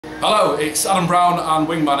Hello, it's Adam Brown and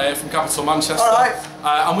Wingman here from capital Manchester. Alright.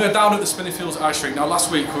 And we're down at the Spinningfields Ice Rink. Now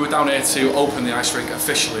last week we were down here to open the ice rink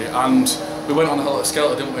officially and we went on the Helix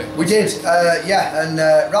Skeletor, didn't we? We did, yeah, and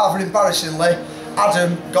rather embarrassingly,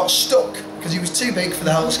 Adam got stuck because he was too big for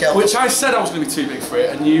the Helix Skeletor. Which I said I was going to be too big for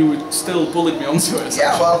it and you still bullied me onto it.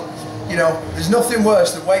 Yeah, well, you know, there's nothing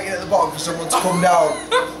worse than waiting at the bottom for someone to come down,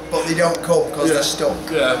 but they don't come because they're stuck.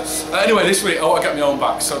 Yeah. Anyway, this week I want to get my own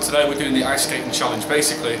back, so today we're doing the ice skating challenge.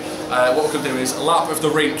 Basically, what we're going to do is a lap of the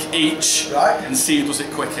rink each, right, and see who does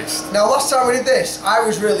it quickest. Now, last time we did this, I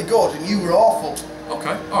was really good and you were awful.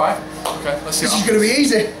 Okay, alright. Okay, let's see. This is going to be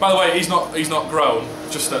easy. By the way, he's not grown,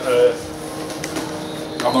 just that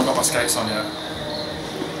I've not got my skates on yet.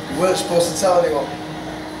 You weren't supposed to tell anyone.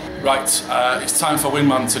 Right, it's time for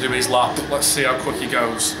Wingman to do his lap. Let's see how quick he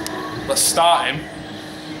goes. Let's start him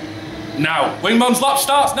now. Wingman's lap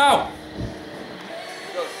starts now.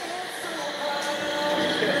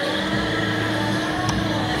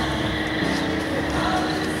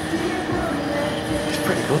 He's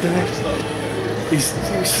pretty good, isn't he?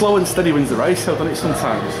 He's slow and steady wins the race, I've done it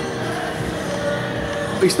sometimes.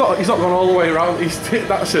 He's not gone all the way around.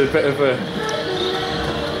 That's a bit of a...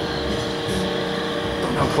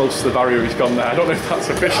 How close to the barrier he's gone there. I don't know if that's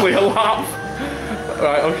officially a lap.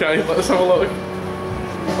 Right, okay, let's have a look.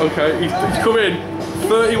 Okay, he's come in.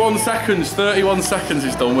 31 seconds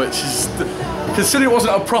he's done, which is... Considering it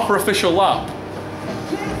wasn't a proper official lap.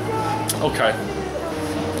 Okay.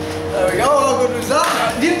 There we go, how good was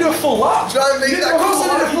that? You didn't do a full lap. Try and make that. Of course I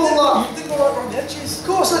did a full lap. You didn't go right around the edges. Of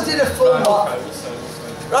course I did a full lap.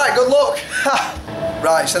 Okay, right, good luck.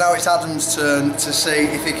 Right, so now it's Adam's turn to see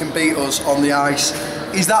if he can beat us on the ice.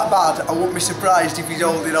 He's that bad, I wouldn't be surprised if he's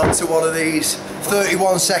holding on to one of these.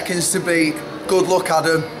 31 seconds to beat. Good luck,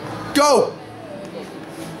 Adam. Go!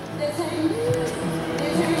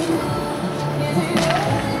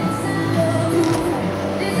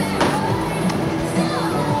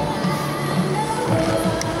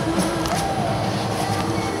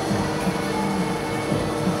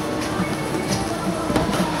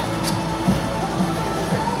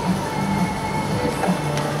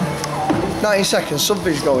 "19 seconds,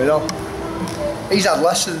 something's going on." He's had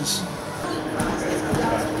lessons.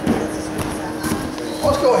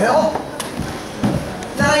 What's going on?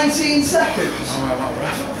 19 seconds? Oh, I'm out of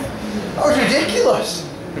breath. That was ridiculous.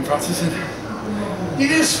 Been practicing. You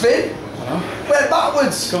did a spin. I know. Went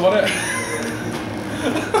backwards. Come on it.